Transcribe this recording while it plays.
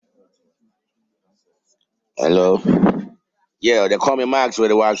Hello. Yeah, they call me Maxwell,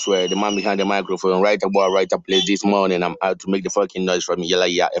 the Waxwell, the man behind the microphone. Right about right up place this morning. I'm out to make the fucking noise from Yella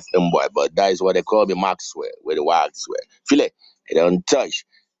Ya FM boy, but that is what they call me Maxwell, with the Waxwell. Feel it? They don't touch.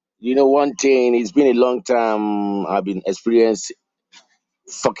 You know one thing, it's been a long time I've been experiencing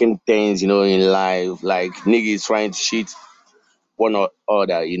fucking things, in life. Like niggas trying to cheat one or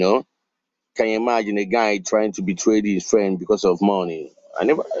other. Can you imagine a guy trying to betray his friend because of money? I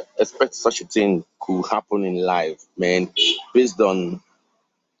never expect such a thing could happen in life, man. Based on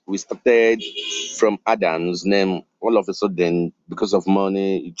we started from Adam's name, all of a sudden, because of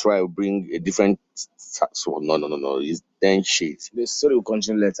money, you try to bring a different. So no, it's then shit. The story will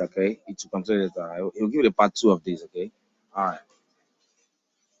continue later, okay? It will continue later. He'll give you the part 2 of this, okay? Alright.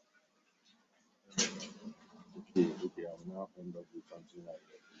 Okay, I'm now end up with something like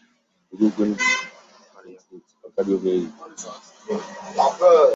that. Google, okay.